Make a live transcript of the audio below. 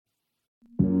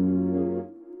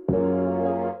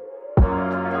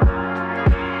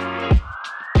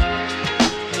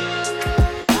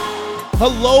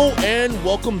Hello and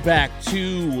welcome back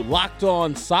to Locked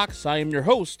On Sox. I am your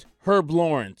host, Herb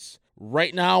Lawrence.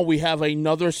 Right now we have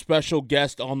another special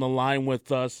guest on the line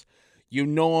with us. You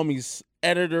know him, he's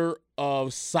editor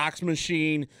of Sox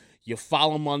Machine. You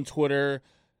follow him on Twitter,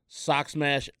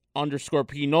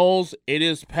 SoxMash_P Knowles. It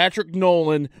is Patrick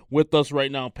Nolan with us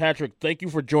right now. Patrick, thank you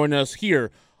for joining us here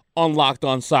on Locked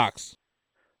On Sox.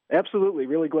 Absolutely.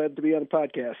 Really glad to be on the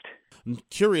podcast. I'm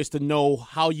curious to know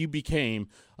how you became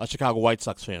a Chicago White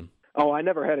Sox fan. Oh, I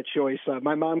never had a choice.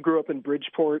 My mom grew up in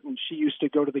Bridgeport, and she used to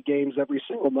go to the games every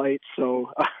single night.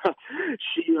 So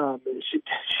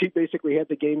she basically had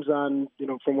the games on,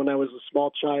 from when I was a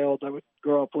small child. I would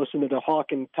grow up listening to Hawk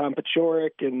and Tom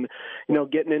Paciorek and,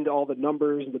 getting into all the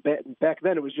numbers and back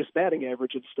then it was just batting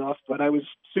average and stuff. But I was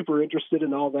super interested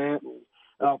in all that. And,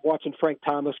 watching Frank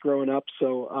Thomas growing up.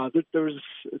 So there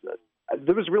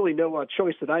was really no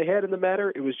choice that I had in the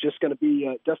matter. It was just going to be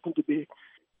destined to be.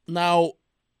 Now,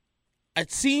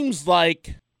 it seems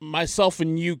like myself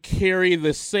and you carry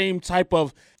the same type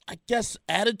of,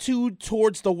 attitude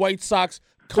towards the White Sox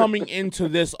coming into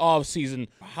this offseason.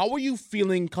 How are you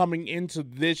feeling coming into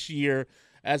this year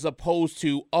as opposed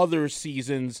to other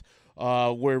seasons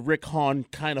where Rick Hahn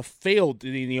kind of failed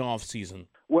in the offseason?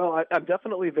 Well, I'm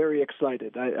definitely very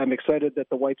excited. I'm excited that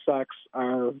the White Sox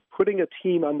are putting a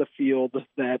team on the field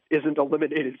that isn't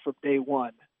eliminated from day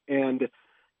one. And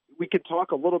we could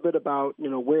talk a little bit about,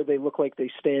 where they look like they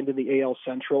stand in the AL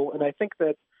Central. And I think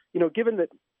that, given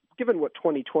what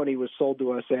 2020 was sold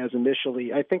to us as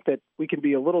initially, I think that we can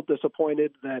be a little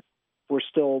disappointed that we're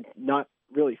still not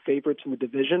really favorites in the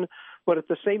division. But at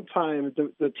the same time,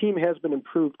 the team has been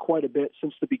improved quite a bit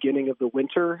since the beginning of the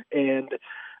winter. And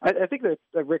I think that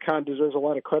Rick Hahn deserves a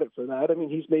lot of credit for that. I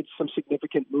mean, he's made some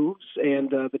significant moves,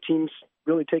 and the team's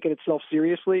really taken itself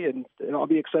seriously. And I'll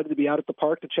be excited to be out at the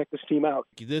park to check this team out.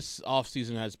 This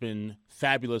offseason has been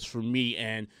fabulous for me,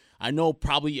 and I know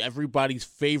probably everybody's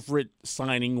favorite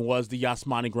signing was the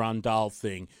Yasmani Grandal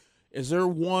thing. Is there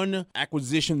one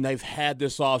acquisition they've had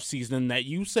this offseason that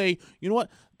you say, you know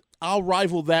what, I'll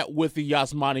rival that with the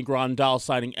Yasmani Grandal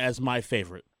signing as my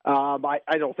favorite?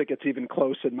 I don't think it's even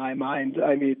close in my mind.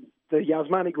 I mean, the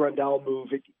Yasmani Grandal move,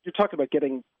 you're talking about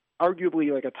getting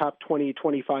arguably like a top 20,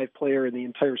 25 player in the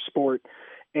entire sport.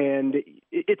 And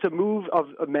it's a move of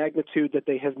a magnitude that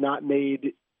they have not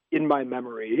made in my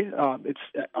memory.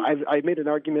 I made an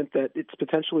argument that it's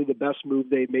potentially the best move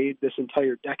they made this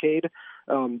entire decade,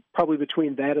 probably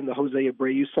between that and the Jose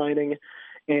Abreu signing.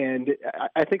 And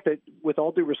I think that with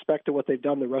all due respect to what they've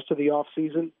done the rest of the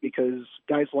offseason, because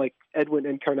guys like Edwin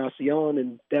Encarnacion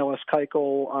and Dallas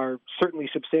Keuchel are certainly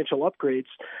substantial upgrades,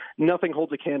 nothing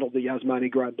holds a candle to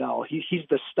Yasmani Grandal. He's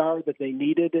the star that they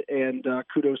needed, and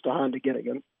kudos to Honda getting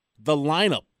him. The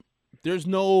lineup, there's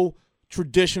no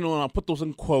traditional, and I'll put those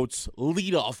in quotes,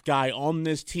 leadoff guy on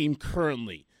this team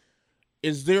currently.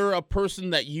 Is there a person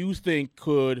that you think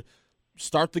could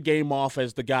start the game off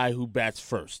as the guy who bats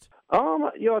first?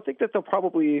 I think that they'll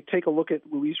probably take a look at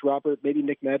Luis Robert, maybe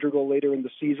Nick Madrigal later in the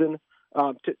season.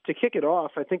 To kick it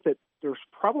off, I think that there's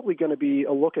probably going to be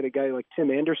a look at a guy like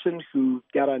Tim Anderson, who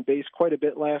got on base quite a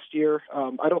bit last year.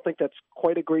 I don't think that's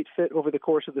quite a great fit over the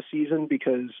course of the season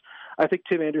because I think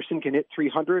Tim Anderson can hit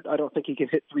 300. I don't think he can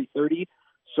hit 330.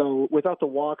 So without the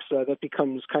walks, that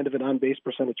becomes kind of an on-base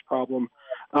percentage problem.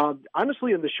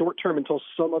 Honestly, in the short term, until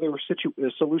some other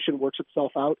solution works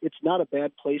itself out, it's not a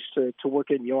bad place to work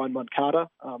in Yoan Moncada.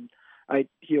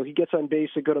 He gets on base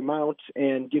a good amount,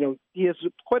 and he has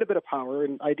quite a bit of power.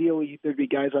 And ideally, there'd be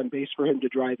guys on base for him to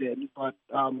drive in. But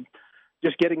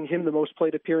just getting him the most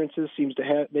plate appearances seems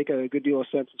to make a good deal of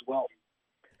sense as well.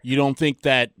 You don't think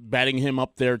that batting him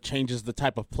up there changes the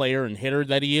type of player and hitter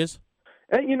that he is?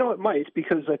 And, it might,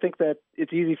 because I think that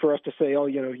it's easy for us to say,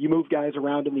 you move guys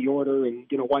around in the order and,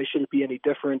 why should it be any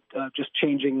different, just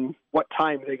changing what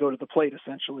time they go to the plate,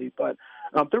 essentially. But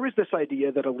there is this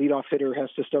idea that a leadoff hitter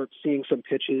has to start seeing some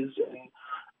pitches. And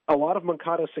a lot of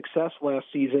Moncada's success last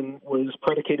season was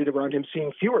predicated around him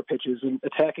seeing fewer pitches and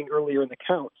attacking earlier in the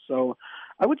count. So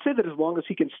I would say that as long as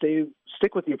he can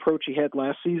stick with the approach he had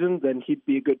last season, then he'd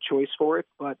be a good choice for it.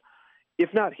 But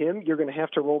if not him, you're going to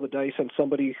have to roll the dice on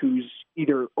somebody whose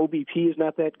either OBP is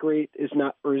not that great, is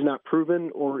not proven,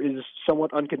 or is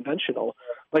somewhat unconventional.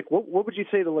 Like, what would you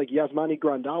say to Yasmani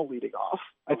Grandal leading off?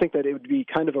 I think that it would be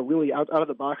kind of a really out of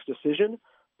the box decision,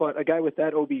 but a guy with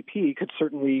that OBP could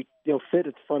certainly fit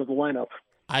at the front of the lineup.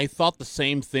 I thought the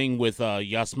same thing with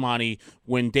Yasmani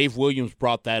when Dave Williams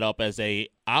brought that up as a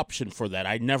option for that.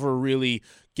 I never really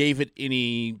gave it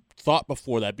any thought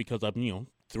before that because I'm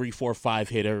 3, 4, 5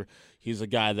 hitter. He's a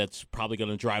guy that's probably going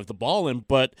to drive the ball in.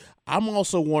 But I'm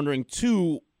also wondering,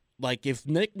 too, Like, if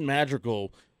Nick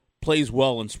Madrigal plays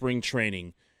well in spring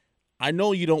training, I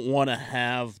know you don't want to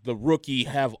have the rookie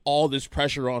have all this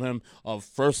pressure on him of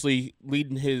firstly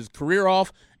leading his career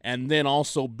off and then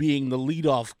also being the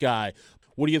leadoff guy.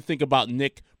 What do you think about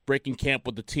Nick breaking camp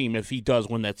with the team if he does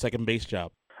win that second base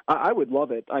job? I would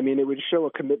love it. I mean, it would show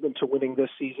a commitment to winning this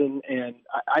season, and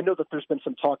I know that there's been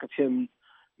some talk of him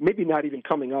maybe not even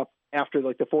coming up after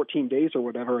like the 14 days or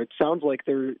whatever. It sounds like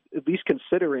they're at least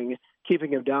considering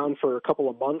keeping him down for a couple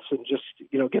of months and just,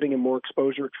 getting him more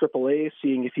exposure at AAA,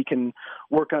 seeing if he can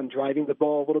work on driving the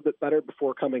ball a little bit better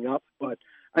before coming up. But,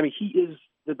 I mean, he is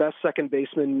the best second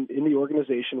baseman in the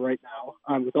organization right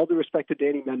now. With all due respect to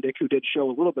Danny Mendick, who did show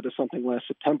a little bit of something last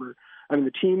September, I mean,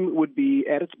 the team would be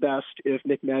at its best if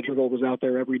Nick Madrigal was out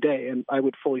there every day, and I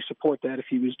would fully support that if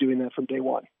he was doing that from day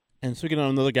one. And speaking of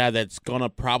another guy that's going to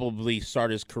probably start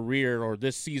his career or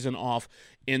this season off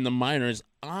in the minors,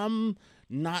 I'm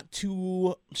not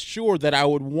too sure that I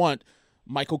would want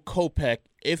Michael Kopech,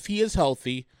 if he is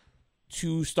healthy,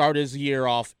 to start his year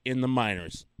off in the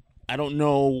minors. I don't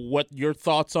know what your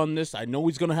thoughts on this. I know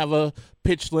he's going to have a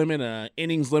pitch limit, an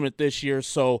innings limit this year,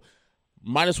 so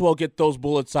might as well get those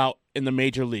bullets out in the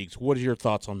major leagues. What are your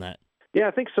thoughts on that? Yeah,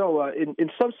 I think so. In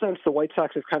some sense, the White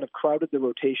Sox have kind of crowded the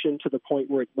rotation to the point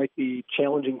where it might be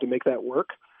challenging to make that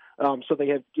work. So they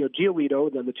have Giolito,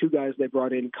 and then the two guys they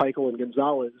brought in, Keuchel and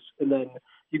Gonzalez, and then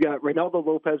you got Reynaldo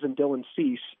Lopez and Dylan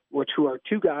Cease, who are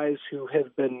two guys who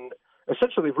have been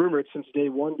essentially rumored since day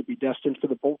one to be destined for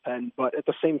the bullpen, but at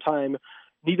the same time,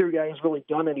 neither guy has really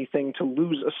done anything to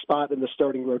lose a spot in the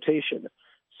starting rotation.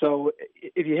 So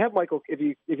if you have if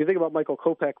you think about Michael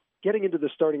Kopech getting into the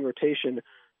starting rotation,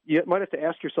 you might have to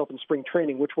ask yourself in spring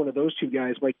training which one of those two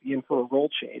guys might be in for a role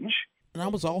change. And I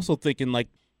was also thinking,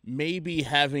 maybe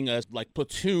having a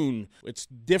platoon. It's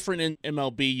different in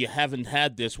MLB. You haven't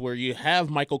had this where you have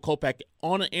Michael Kopech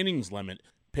on an innings limit,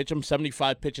 pitch him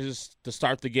 75 pitches to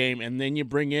start the game, and then you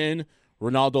bring in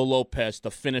Reynaldo Lopez to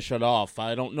finish it off.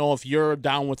 I don't know if you're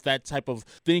down with that type of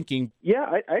thinking. Yeah,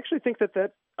 I actually think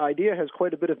that idea has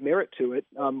quite a bit of merit to it.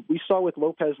 We saw with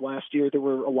Lopez last year, there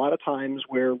were a lot of times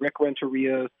where Rick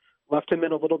Renteria left him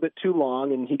in a little bit too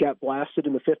long, and he got blasted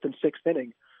in the fifth and sixth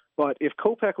inning. But if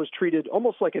Kopech was treated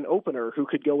almost like an opener who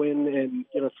could go in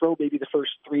and throw maybe the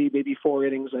first 3, maybe 4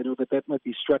 innings, I know that might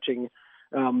be stretching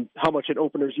how much an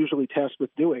opener is usually tasked with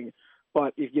doing.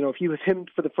 But if you have him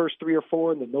for the first 3 or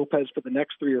 4 and then Lopez for the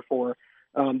next 3 or 4,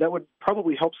 that would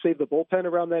probably help save the bullpen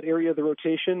around that area of the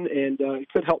rotation, and it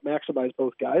could help maximize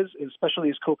both guys, especially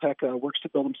as Kopech works to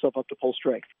build himself up to full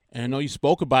strength. And I know you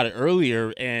spoke about it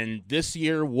earlier, and this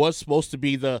year was supposed to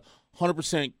be the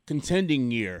 100%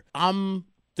 contending year. I'm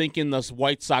thinking the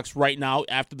White Sox right now,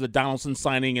 after the Donaldson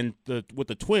signing and with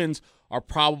the Twins, are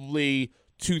probably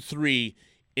 2-3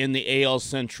 in the AL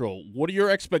Central. What are your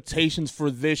expectations for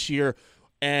this year?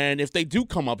 And if they do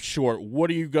come up short, what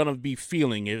are you going to be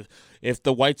feeling if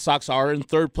the White Sox are in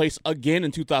third place again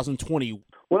in 2020?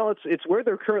 Well, it's where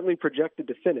they're currently projected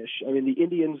to finish. I mean, the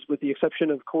Indians, with the exception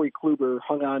of Corey Kluber,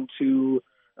 hung on to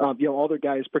all their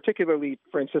guys, particularly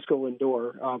Francisco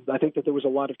Lindor. I think that there was a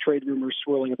lot of trade rumors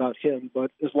swirling about him, but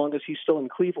as long as he's still in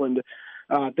Cleveland,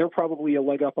 they're probably a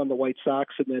leg up on the White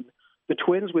Sox. And then the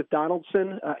Twins with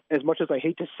Donaldson, as much as I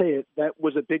hate to say it, that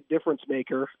was a big difference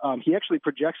maker. He actually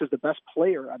projects as the best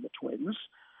player on the Twins,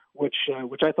 which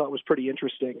I thought was pretty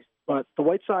interesting. But the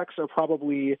White Sox are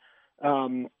probably,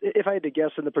 if I had to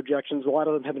guess in the projections, a lot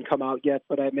of them haven't come out yet,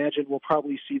 but I imagine we'll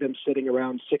probably see them sitting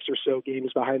around 6 or so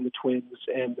games behind the Twins.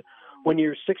 And when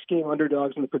you're 6-game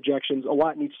underdogs in the projections, a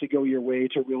lot needs to go your way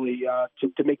to really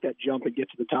to make that jump and get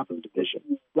to the top of the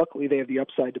division. Luckily, they have the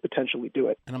upside to potentially do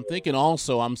it. And I'm thinking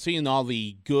also, I'm seeing all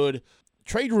the good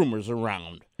trade rumors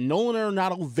around. Nolan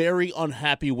Arenado very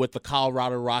unhappy with the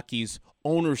Colorado Rockies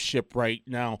ownership right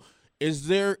now. Is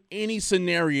there any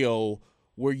scenario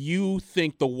where you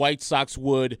think the White Sox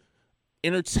would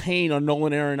entertain a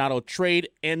Nolan Arenado trade?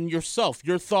 And yourself,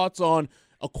 your thoughts on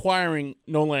acquiring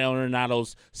Nolan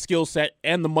Arenado's skill set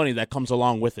and the money that comes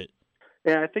along with it?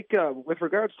 Yeah, I think with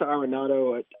regards to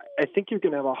Arenado, I think you're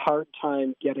going to have a hard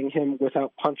time getting him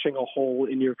without punching a hole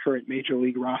in your current major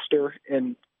league roster.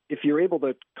 And if you're able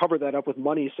to cover that up with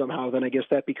money somehow, then I guess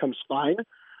that becomes fine.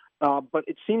 But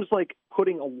it seems like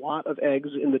putting a lot of eggs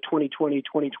in the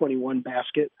 2020-2021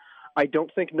 basket. I don't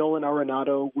think Nolan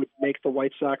Arenado would make the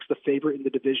White Sox the favorite in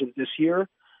the division this year.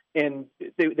 And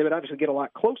they would obviously get a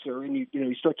lot closer, and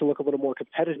you start to look a little more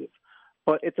competitive.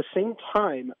 But at the same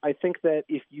time, I think that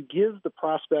if you give the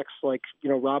prospects like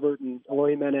Robert and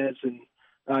Eloy Jimenez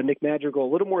and Nick Madrigal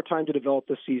a little more time to develop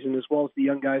this season, as well as the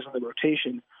young guys on the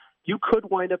rotation, you could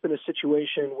wind up in a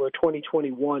situation where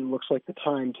 2021 looks like the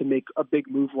time to make a big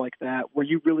move like that, where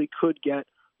you really could get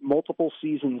multiple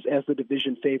seasons as the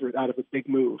division favorite out of a big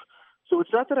move. So it's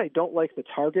not that I don't like the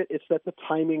target, it's that the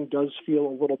timing does feel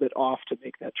a little bit off to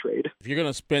make that trade. If you're going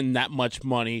to spend that much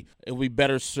money, it would be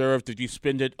better served if you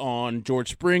spend it on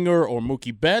George Springer or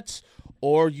Mookie Betts,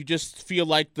 or you just feel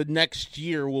like the next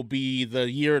year will be the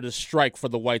year to strike for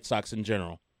the White Sox in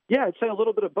general. Yeah, I'd say a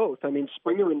little bit of both. I mean,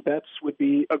 Springer and Betts would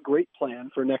be a great plan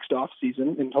for next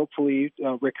offseason, and hopefully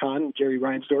Rick Hahn, Jerry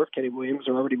Reinsdorf, Kenny Williams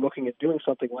are already looking at doing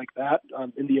something like that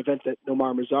in the event that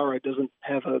Nomar Mazara doesn't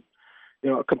have a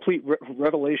complete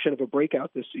revelation of a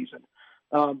breakout this season.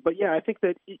 But yeah, I think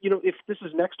that, if this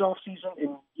is next offseason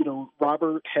and,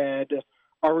 Robert had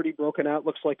already broken out,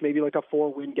 looks like maybe like a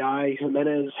 4-win guy.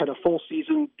 Jimenez had a full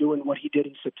season doing what he did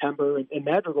in September, and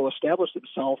Madrigal established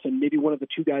himself, and maybe one of the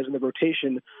two guys in the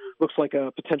rotation looks like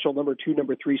a potential number 2,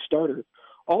 number 3 starter.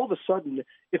 All of a sudden,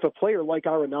 if a player like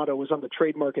Arenado was on the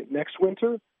trade market next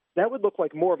winter, that would look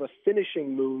like more of a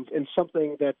finishing move and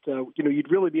something that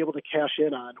you'd really be able to cash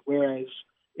in on. Whereas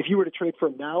if you were to trade for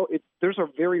him now, there's a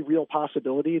very real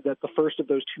possibility that the first of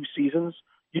those 2 seasons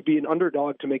you'd be an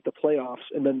underdog to make the playoffs,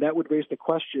 and then that would raise the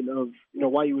question of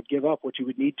why you would give up what you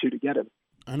would need to get him.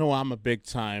 I know I'm a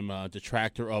big-time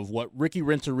detractor of what Ricky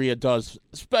Renteria does,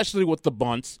 especially with the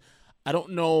bunts. I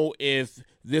don't know if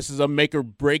this is a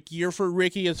make-or-break year for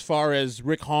Ricky as far as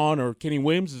Rick Hahn or Kenny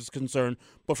Williams is concerned,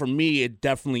 but for me, it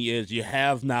definitely is. You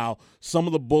have now some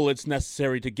of the bullets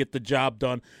necessary to get the job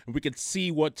done, and we can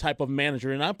see what type of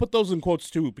manager, and I put those in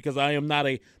quotes too because I am not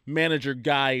a manager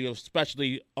guy,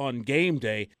 especially on game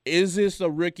day. Is this a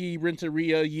Ricky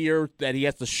Renteria year that he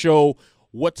has to show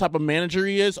what type of manager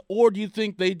he is, or do you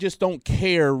think they just don't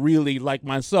care really like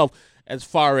myself as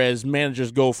far as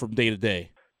managers go from day to day?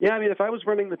 Yeah, I mean, if I was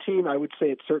running the team, I would say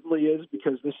it certainly is,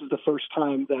 because this is the first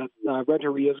time that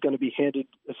Renteria is going to be handed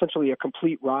essentially a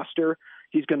complete roster.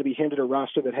 He's going to be handed a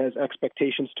roster that has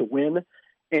expectations to win.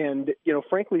 And,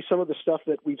 frankly, some of the stuff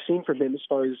that we've seen from him as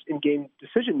far as in-game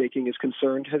decision-making is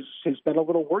concerned has been a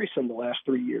little worrisome the last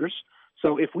 3 years.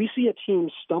 So if we see a team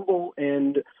stumble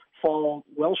and fall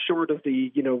well short of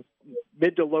the,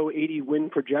 mid to low 80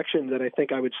 win projection that I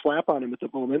think I would slap on him at the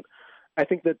moment, I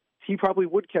think that he probably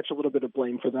would catch a little bit of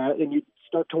blame for that, and you'd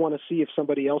start to want to see if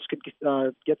somebody else could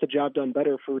get the job done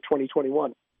better for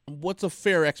 2021. What's a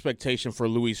fair expectation for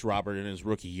Luis Robert in his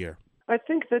rookie year? I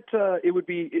think that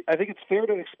I think it's fair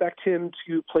to expect him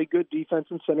to play good defense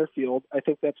in center field. I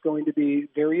think that's going to be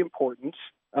very important,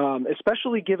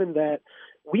 especially given that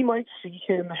we might see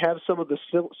him have some of the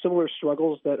similar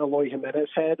struggles that Eloy Jimenez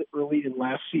had early in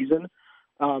last season.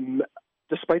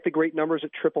 Despite the great numbers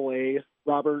at AAA,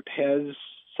 Robert has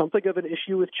something of an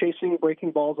issue with chasing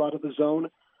breaking balls out of the zone.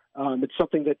 It's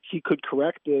something that he could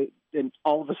correct and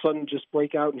all of a sudden just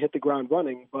break out and hit the ground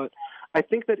running. But I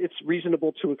think that it's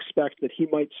reasonable to expect that he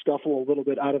might scuffle a little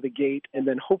bit out of the gate, and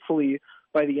then hopefully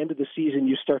by the end of the season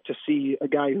you start to see a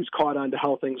guy who's caught on to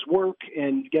how things work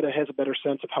and has a better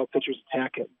sense of how pitchers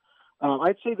attack him.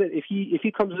 I'd say that if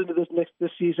he comes into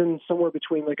this season somewhere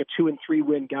between like a 2 and 3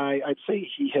 win guy, I'd say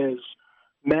he has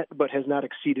met but has not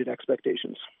exceeded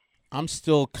expectations. I'm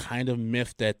still kind of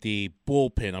miffed at the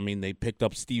bullpen. I mean, they picked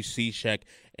up Steve Cishek,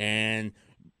 and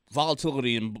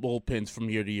volatility in bullpens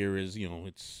from year to year is,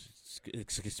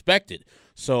 it's expected.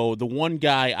 So the one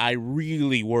guy I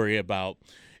really worry about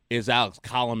is Alex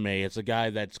Colomé. It's a guy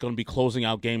that's going to be closing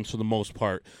out games for the most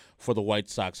part for the White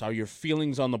Sox. Are your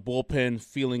feelings on the bullpen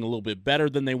feeling a little bit better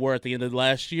than they were at the end of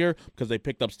last year because they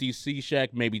picked up Steve Cishek,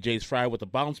 maybe Jace Fry with a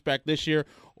bounce back this year,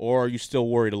 or are you still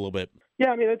worried a little bit? Yeah,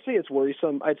 I mean, I'd say it's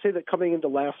worrisome. I'd say that coming into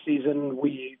last season,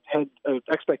 we had an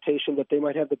expectation that they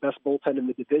might have the best bullpen in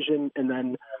the division, and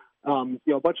then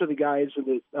a bunch of the guys,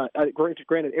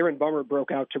 granted, Aaron Bummer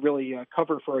broke out to really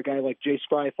cover for a guy like Jace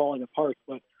Fry falling apart,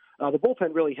 but the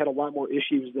bullpen really had a lot more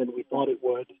issues than we thought it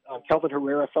would. Kelvin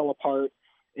Herrera fell apart,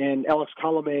 and Alex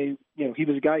Colomé, he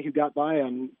was a guy who got by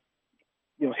on,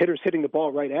 hitters hitting the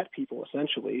ball right at people,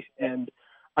 essentially, and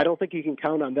I don't think you can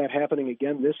count on that happening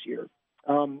again this year.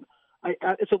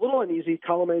 It's a little uneasy.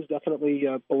 Colomé is definitely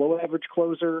a below-average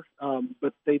closer,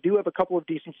 but they do have a couple of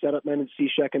decent setup men in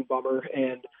Cishek and Bummer.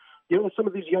 And, with some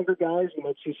of these younger guys, you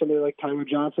might see somebody like Tyler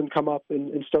Johnson come up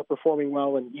and start performing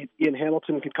well, and Ian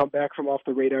Hamilton could come back from off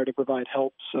the radar to provide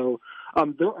help. So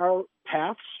there are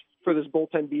paths for this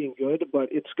bullpen being good, but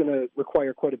it's going to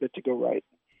require quite a bit to go right.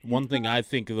 One thing I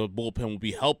think the bullpen will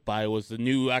be helped by was the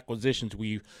new acquisitions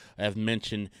we have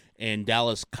mentioned in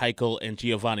Dallas Keuchel and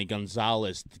Giovanni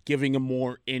Gonzalez, giving them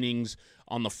more innings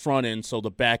on the front end so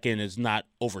the back end is not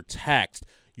overtaxed.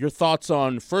 Your thoughts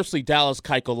on, firstly, Dallas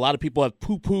Keuchel. A lot of people have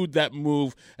poo-pooed that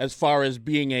move as far as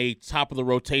being a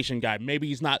top-of-the-rotation guy. Maybe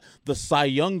he's not the Cy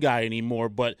Young guy anymore,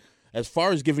 but as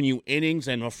far as giving you innings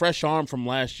and a fresh arm from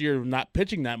last year, not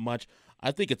pitching that much, I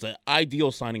think it's an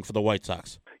ideal signing for the White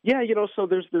Sox. Yeah, so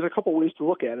there's a couple ways to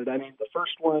look at it. I mean, the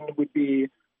first one would be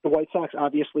the White Sox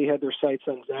obviously had their sights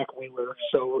on Zach Wheeler,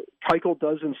 so Keuchel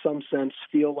does in some sense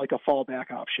feel like a fallback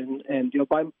option. And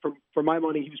for my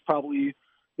money, he was probably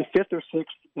the fifth or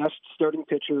sixth best starting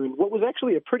pitcher in what was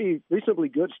actually a pretty reasonably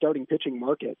good starting pitching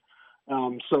market.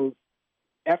 So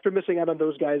after missing out on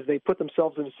those guys, they put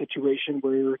themselves in a situation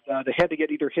where they had to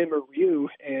get either him or Ryu.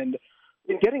 And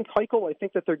in getting Keuchel, I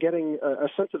think that they're getting a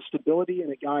sense of stability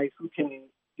and a guy who can,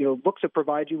 look to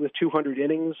provide you with 200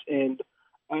 innings. And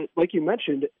like you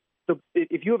mentioned,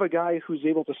 if you have a guy who's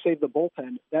able to save the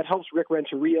bullpen, that helps Rick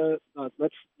Renteria.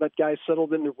 Let guys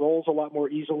settle into roles a lot more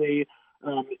easily.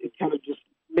 It kind of just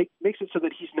makes it so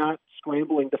that he's not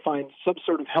scrambling to find some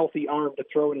sort of healthy arm to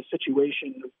throw in a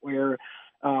situation where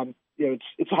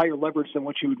it's higher leverage than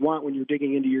what you would want when you're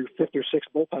digging into your fifth or sixth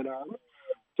bullpen arm.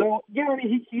 So, yeah, I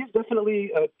mean, he is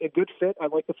definitely a good fit. I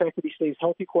like the fact that he stays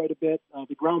healthy quite a bit.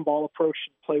 The ground ball approach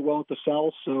should play well at the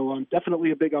cell, so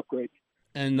definitely a big upgrade.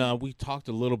 And we talked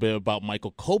a little bit about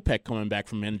Michael Kopech coming back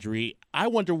from injury. I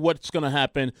wonder what's going to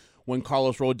happen when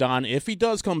Carlos Rodon, if he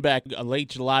does come back late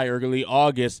July, early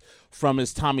August from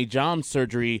his Tommy John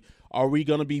surgery. Are we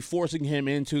going to be forcing him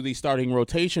into the starting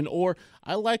rotation? Or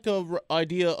I like the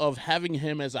idea of having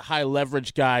him as a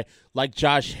high-leverage guy like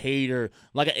Josh Hader,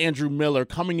 like an Andrew Miller,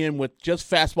 coming in with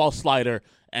just fastball slider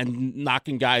and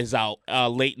knocking guys out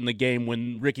late in the game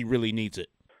when Ricky really needs it.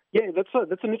 Yeah, that's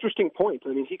an interesting point. I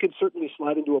mean, he could certainly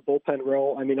slide into a bullpen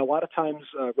role. I mean, a lot of times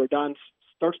Rodon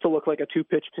starts to look like a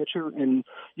two-pitch pitcher, and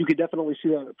you could definitely see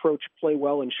that approach play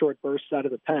well in short bursts out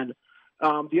of the pen.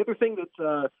 The other thing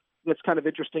that's kind of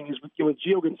interesting is with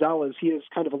Gio Gonzalez. He has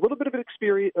kind of a little bit of an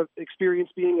experience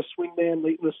being a swingman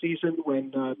late in the season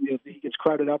when he gets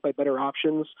crowded out by better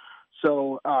options.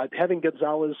 So having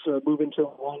Gonzalez move into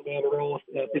a long man role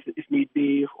if need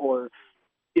be, or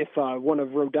if one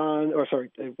of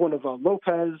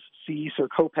Lopez, Cease, or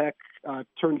Kopech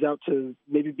turns out to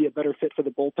maybe be a better fit for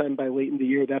the bullpen by late in the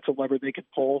year, that's a lever they could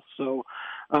pull. So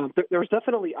there's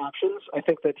definitely options. I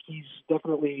think that he's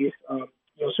definitely,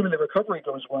 assuming the recovery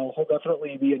goes well, he'll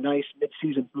definitely be a nice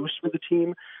mid-season boost for the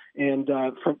team. And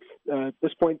from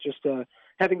this point, just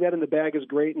having that in the bag is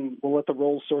great, and we'll let the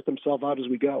roles sort themselves out as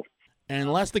we go. And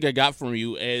the last thing I got from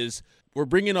you is we're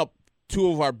bringing up two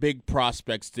of our big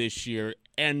prospects this year.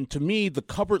 And to me, the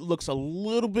cupboard looks a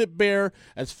little bit bare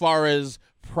as far as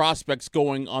prospects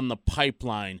going on the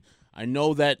pipeline. I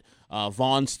know that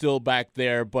Vaughn's still back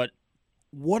there, but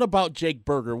what about Jake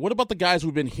Burger? What about the guys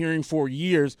we've been hearing for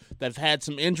years that have had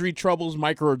some injury troubles,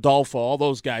 Mike Rodolfo, all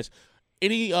those guys?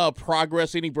 Any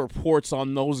progress, any reports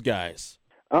on those guys?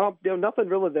 Nothing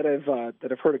really that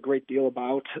I've heard a great deal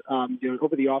about.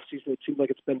 Over the offseason, it seems like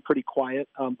it's been pretty quiet.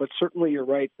 But certainly you're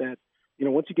right that,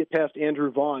 once you get past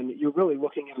Andrew Vaughn, you're really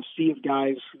looking at a sea of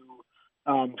guys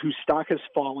whose stock has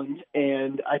fallen.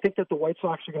 And I think that the White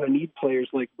Sox are going to need players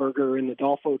like Burger and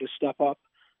Rodolfo to step up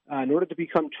in order to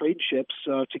become trade chips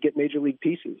to get major league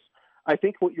pieces. I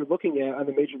think what you're looking at on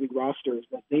the major league roster is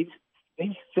that they've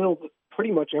filled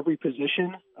pretty much every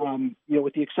position,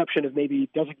 with the exception of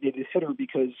maybe designated hitter,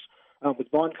 because with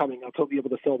Vaughn coming up, he'll be able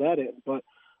to fill that in. But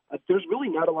there's really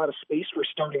not a lot of space for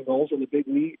starting roles in the big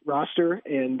league roster,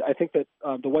 and I think that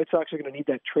the White Sox are going to need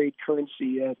that trade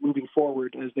currency moving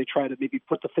forward as they try to maybe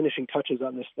put the finishing touches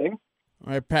on this thing.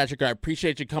 All right, Patrick, I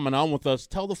appreciate you coming on with us.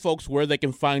 Tell the folks where they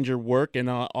can find your work and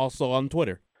also on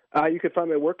Twitter. You can find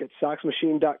my work at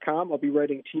SoxMachine.com. I'll be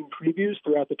writing team previews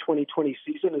throughout the 2020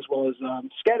 season, as well as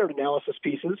scattered analysis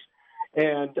pieces.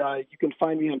 And you can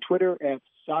find me on Twitter at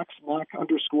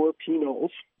SoxMock_P_Knowles.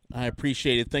 I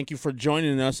appreciate it. Thank you for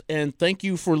joining us, and thank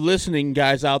you for listening,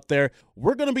 guys out there.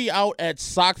 We're going to be out at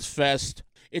Sox Fest.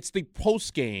 It's the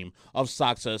post-game of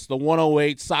Sox Fest. The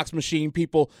 108 Sox Machine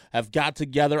people have got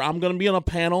together. I'm going to be on a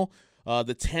panel,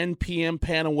 the 10 p.m.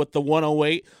 panel with the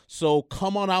 108. So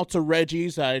come on out to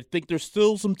Reggie's. I think there's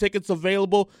still some tickets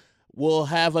available. We'll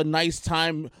have a nice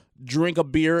time, drink a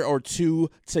beer or two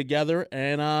together,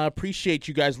 and I appreciate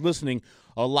you guys listening.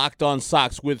 Locked on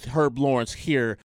Sox with Herb Lawrence here